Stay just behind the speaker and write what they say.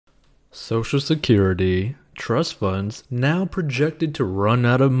Social Security trust funds now projected to run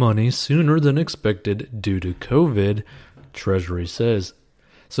out of money sooner than expected due to COVID, Treasury says.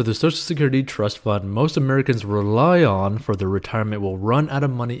 So the Social Security trust fund most Americans rely on for their retirement will run out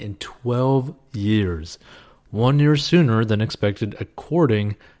of money in 12 years, 1 year sooner than expected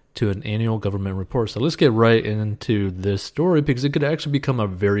according to an annual government report. So let's get right into this story because it could actually become a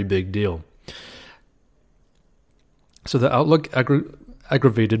very big deal. So the outlook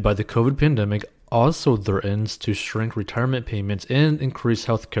aggravated by the COVID pandemic also threatens to shrink retirement payments and increase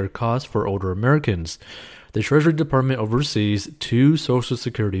healthcare costs for older Americans. The Treasury Department oversees two Social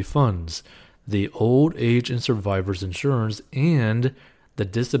Security funds, the Old Age and Survivors Insurance and the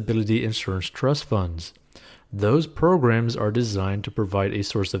Disability Insurance Trust Funds. Those programs are designed to provide a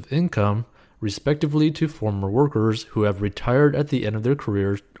source of income, respectively, to former workers who have retired at the end of their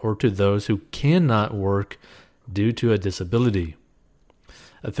careers or to those who cannot work due to a disability.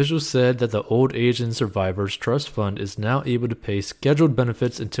 Officials said that the Old Age and Survivors Trust Fund is now able to pay scheduled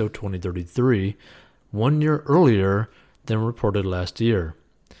benefits until 2033, 1 year earlier than reported last year.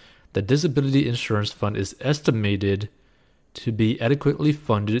 The Disability Insurance Fund is estimated to be adequately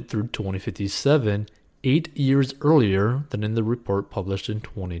funded through 2057, 8 years earlier than in the report published in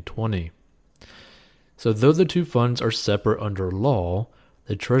 2020. So though the two funds are separate under law,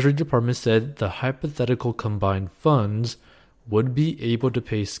 the Treasury Department said the hypothetical combined funds would be able to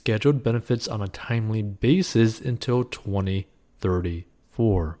pay scheduled benefits on a timely basis until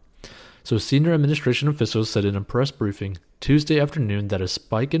 2034. So senior administration officials said in a press briefing Tuesday afternoon that a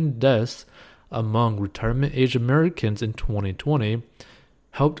spike in deaths among retirement-age Americans in 2020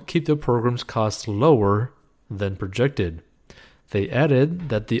 helped keep the program's costs lower than projected. They added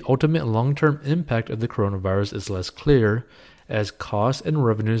that the ultimate long-term impact of the coronavirus is less clear as costs and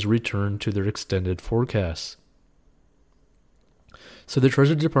revenues return to their extended forecasts. So the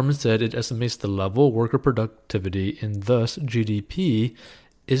Treasury Department said it estimates the level of worker productivity and thus GDP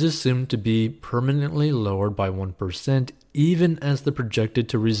is assumed to be permanently lowered by 1% even as they're projected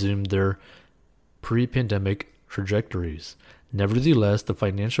to resume their pre-pandemic trajectories. Nevertheless, the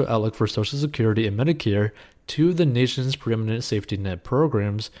financial outlook for Social Security and Medicare, two of the nation's preeminent safety net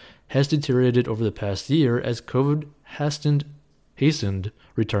programs, has deteriorated over the past year as COVID hastened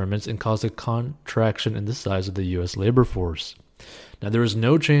retirements and caused a contraction in the size of the U.S. labor force. Now, there is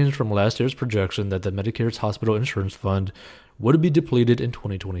no change from last year's projection that the Medicare's hospital insurance fund would be depleted in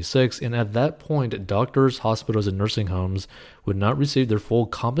 2026, and at that point, doctors, hospitals, and nursing homes would not receive their full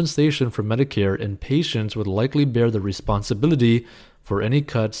compensation from Medicare, and patients would likely bear the responsibility for any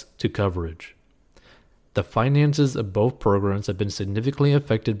cuts to coverage. The finances of both programs have been significantly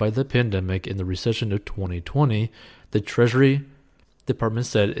affected by the pandemic and the recession of 2020, the Treasury Department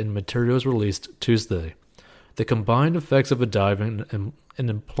said in materials released Tuesday. The combined effects of a dive in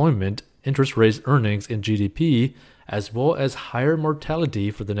employment, interest rates, earnings, and GDP, as well as higher mortality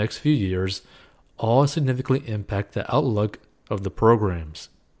for the next few years, all significantly impact the outlook of the programs.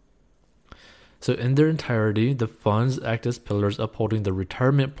 So in their entirety, the funds act as pillars upholding the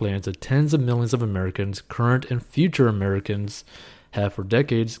retirement plans of tens of millions of Americans, current and future Americans, have for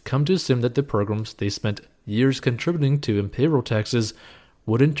decades come to assume that the programs they spent years contributing to in payroll taxes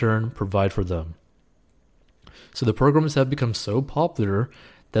would in turn provide for them. So the programs have become so popular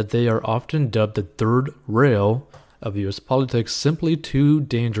that they are often dubbed the third rail of U.S. politics, simply too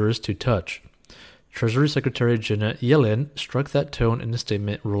dangerous to touch. Treasury Secretary Janet Yellen struck that tone in a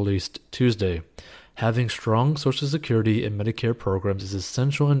statement released Tuesday. Having strong Social Security and Medicare programs is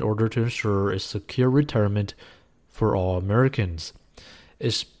essential in order to ensure a secure retirement for all Americans,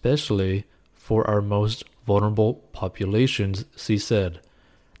 especially for our most vulnerable populations, she said.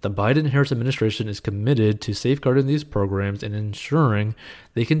 The Biden-Harris administration is committed to safeguarding these programs and ensuring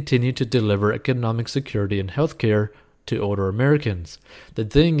they continue to deliver economic security and health care to older Americans. The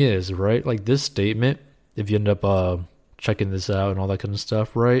thing is, right, like this statement, if you end up checking this out and all that kind of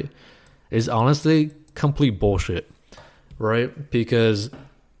stuff, right, is honestly complete bullshit, right? Because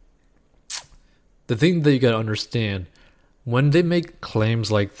the thing that you got to understand, when they make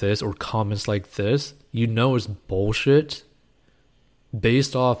claims like this or comments like this, you know it's bullshit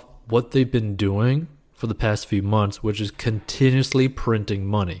based off what they've been doing for the past few months, which is continuously printing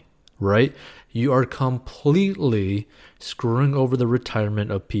money, right? You are completely screwing over the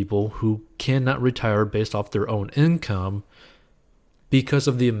retirement of people who cannot retire based off their own income because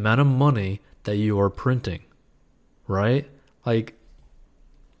of the amount of money that you are printing, right? Like,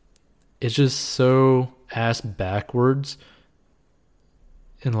 it's just so ass backwards.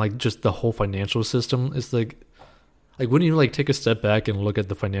 And like just the whole financial system is like wouldn't you like take a step back and look at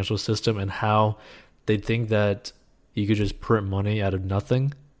the financial system and how they think that you could just print money out of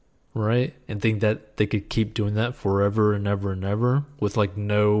nothing, right? And think that they could keep doing that forever and ever and ever with like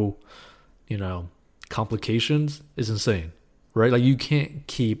no, you know, complications is insane, right? Like you can't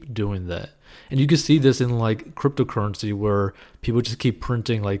keep doing that. And you can see this in like cryptocurrency where people just keep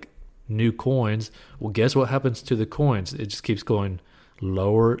printing like new coins. Well, guess what happens to the coins? It just keeps going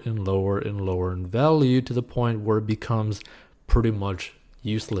lower and lower and lower in value to the point where it becomes pretty much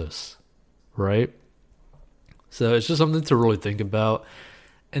useless, right? So it's just something to really think about.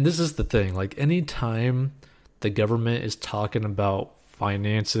 And this is the thing, like anytime the government is talking about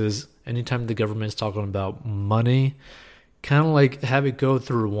finances, anytime the government is talking about money, kind of like have it go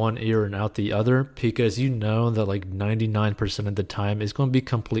through one ear and out the other, because you know that like 99% of the time it's going to be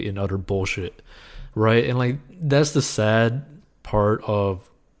complete and utter bullshit, right? And like that's the sad part of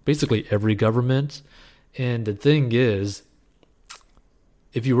basically every government. And the thing is,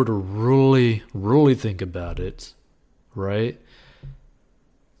 if you were to really, really think about it, right?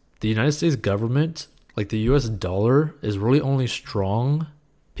 The United States government, like the US dollar, is really only strong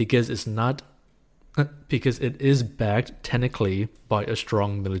because because it is backed technically by a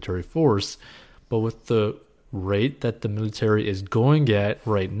strong military force. But with the rate that the military is going at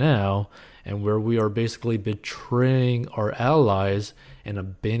right now, and where we are basically betraying our allies and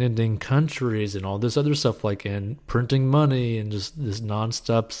abandoning countries and all this other stuff, like in printing money and just this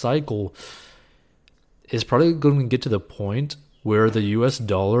nonstop cycle, is probably going to get to the point where the US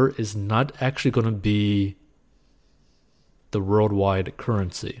dollar is not actually going to be the worldwide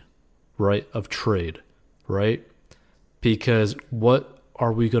currency, right, of trade, right? Because what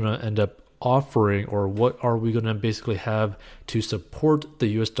are we going to end up offering, or what are we going to basically have to support the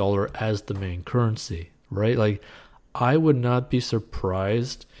US dollar as the main currency, right? Like, I would not be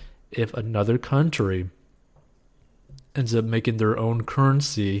surprised if another country ends up making their own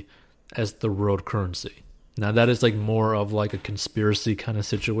currency as the world currency. Now, that is like more of like a conspiracy kind of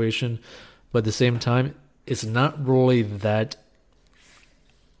situation, but at the same time, it's not really that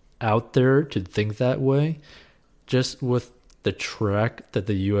out there to think that way. Just with the track that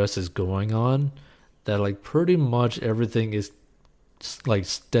the US is going on, that like pretty much everything is like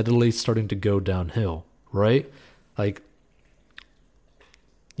steadily starting to go downhill, right? Like,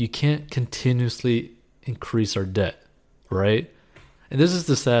 you can't continuously increase our debt, right? And this is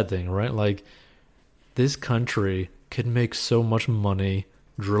the sad thing, right? Like, this country could make so much money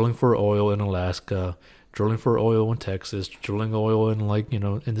drilling for oil in Alaska, drilling for oil in Texas, drilling oil in like, you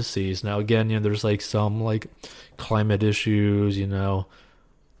know, in the seas. Now, again, you know, there's like some like climate issues, you know,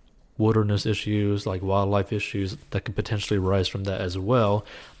 wilderness issues, like wildlife issues that could potentially rise from that as well.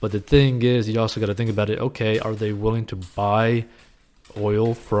 But the thing is, you also got to think about it. Okay, are they willing to buy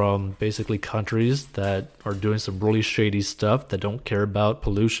oil from basically countries that are doing some really shady stuff that don't care about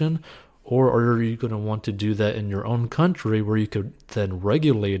pollution? Or are you going to want to do that in your own country where you could then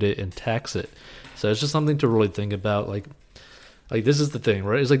regulate it and tax it? So it's just something to really think about. Like this is the thing,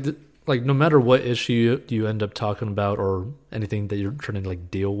 right? It's like no matter what issue you end up talking about or anything that you're trying to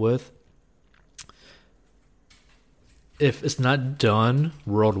like deal with, if it's not done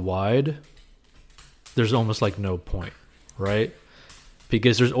worldwide, there's almost like no point, right?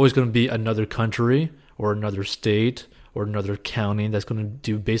 Because there's always going to be another country or another state or another county that's going to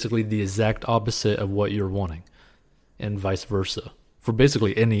do basically the exact opposite of what you're wanting, and vice versa for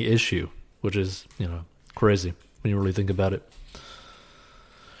basically any issue, which is, you know, crazy when you really think about it.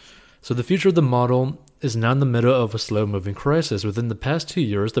 So the future of the model is now in the middle of a slow-moving crisis. Within the past 2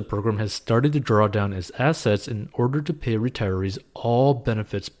 years, the program has started to draw down its assets in order to pay retirees all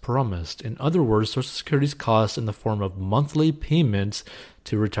benefits promised. In other words, Social Security's costs in the form of monthly payments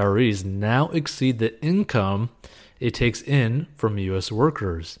to retirees now exceed the income it takes in from U.S.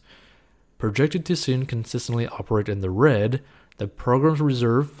 workers. Projected to soon consistently operate in the red, the program's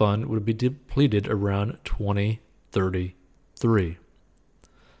reserve fund would be depleted around 2033.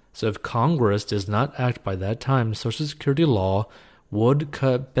 So if Congress does not act by that time, Social Security law would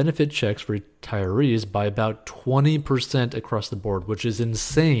cut benefit checks for retirees by about 20% across the board, which is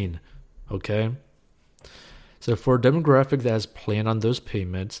insane, okay? So for a demographic that has planned on those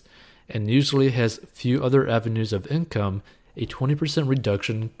payments and usually has few other avenues of income, a 20%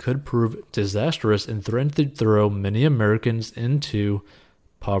 reduction could prove disastrous and threaten to throw many Americans into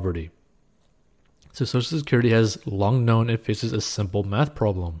poverty. So Social Security has long known it faces a simple math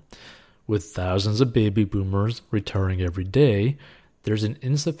problem. With thousands of baby boomers retiring every day, there's an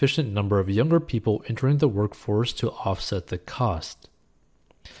insufficient number of younger people entering the workforce to offset the cost.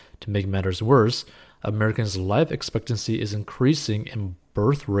 To make matters worse, Americans' life expectancy is increasing and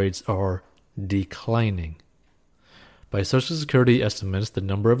birth rates are declining. By Social Security estimates, the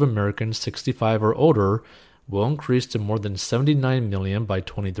number of Americans 65 or older will increase to more than 79 million by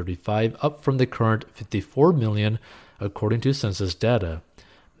 2035, up from the current 54 million, according to census data.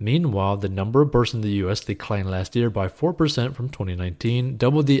 Meanwhile, the number of births in the U.S. declined last year by 4% from 2019,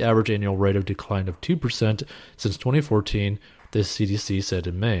 double the average annual rate of decline of 2% since 2014, the CDC said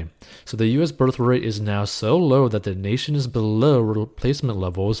in May. So the U.S. birth rate is now so low that the nation is below replacement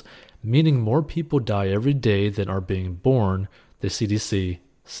levels, meaning more people die every day than are being born, the CDC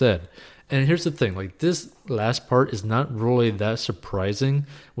said. And here's the thing, like this last part is not really that surprising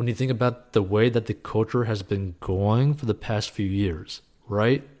when you think about the way that the culture has been going for the past few years,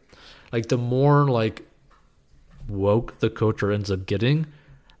 right? Like the more like woke the culture ends up getting,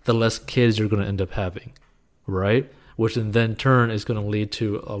 the less kids you're going to end up having, right? Which in then turn is going to lead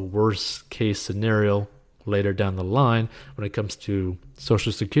to a worst case scenario later down the line when it comes to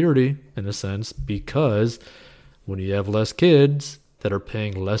Social Security, in a sense, because when you have less kids that are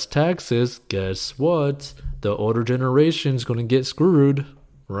paying less taxes, guess what? The older generation is going to get screwed,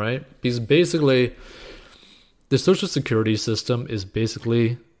 right? Because basically, the Social Security system is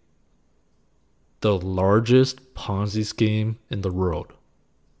basically the largest Ponzi scheme in the world.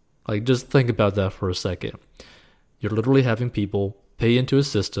 Like, just think about that for a second. You're literally having people pay into a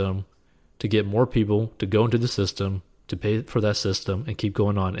system to get more people to go into the system, to pay for that system, and keep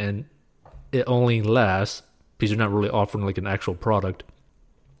going on. And it only lasts, because you're not really offering like an actual product,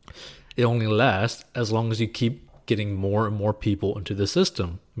 it only lasts as long as you keep getting more and more people into the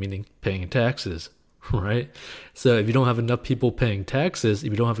system, meaning paying taxes, right? So if you don't have enough people paying taxes,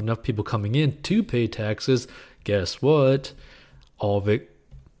 if you don't have enough people coming in to pay taxes, guess what? All of it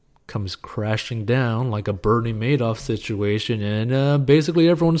comes crashing down like a Bernie Madoff situation, and basically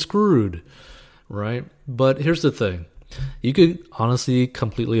everyone's screwed, right? But here's the thing. You could honestly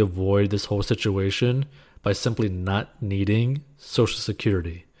completely avoid this whole situation by simply not needing Social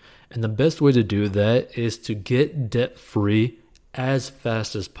Security. And the best way to do that is to get debt-free as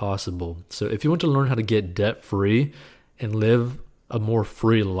fast as possible. So if you want to learn how to get debt-free and live a more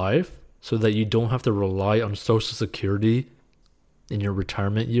free life so that you don't have to rely on Social Security in your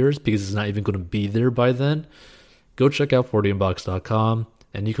retirement years because it's not even going to be there by then, go check out 40inbox.com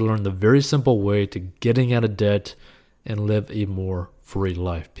and you can learn the very simple way to getting out of debt and live a more free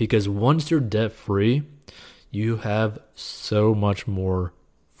life. Because once you're debt-free, you have so much more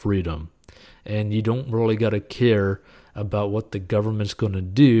freedom. And you don't really got to care about what the government's going to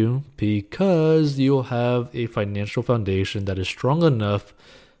do because you'll have a financial foundation that is strong enough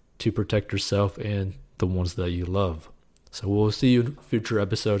to protect yourself and the ones that you love. So we'll see you in future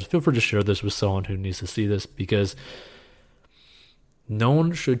episodes. Feel free to share this with someone who needs to see this, because no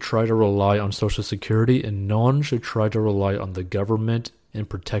one should try to rely on Social Security and no one should try to rely on the government in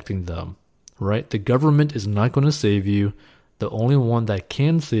protecting them, right? The government is not going to save you. The only one that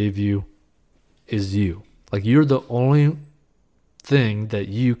can save you is you. Like, you're the only thing that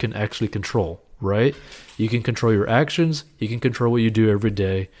you can actually control, right? You can control your actions. You can control what you do every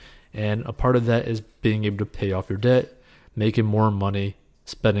day. And a part of that is being able to pay off your debt, making more money,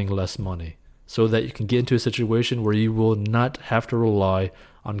 spending less money, so that you can get into a situation where you will not have to rely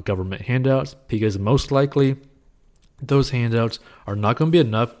on government handouts, because most likely those handouts are not going to be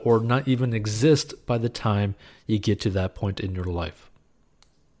enough or not even exist by the time you get to that point in your life.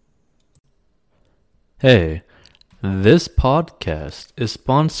 Hey, this podcast is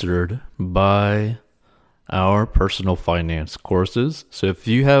sponsored by our personal finance courses. So if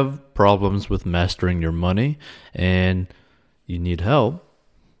you have problems with mastering your money and you need help,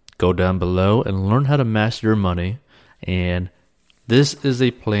 go down below and learn how to master your money. And this is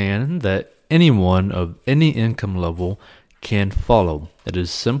a plan that anyone of any income level can follow. It is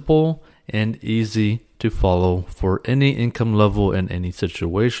simple and easy to follow for any income level and any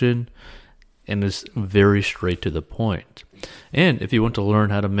situation, and it's very straight to the point. And if you want to learn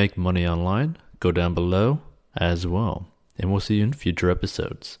how to make money online, go down below as well. And we'll see you in future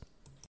episodes.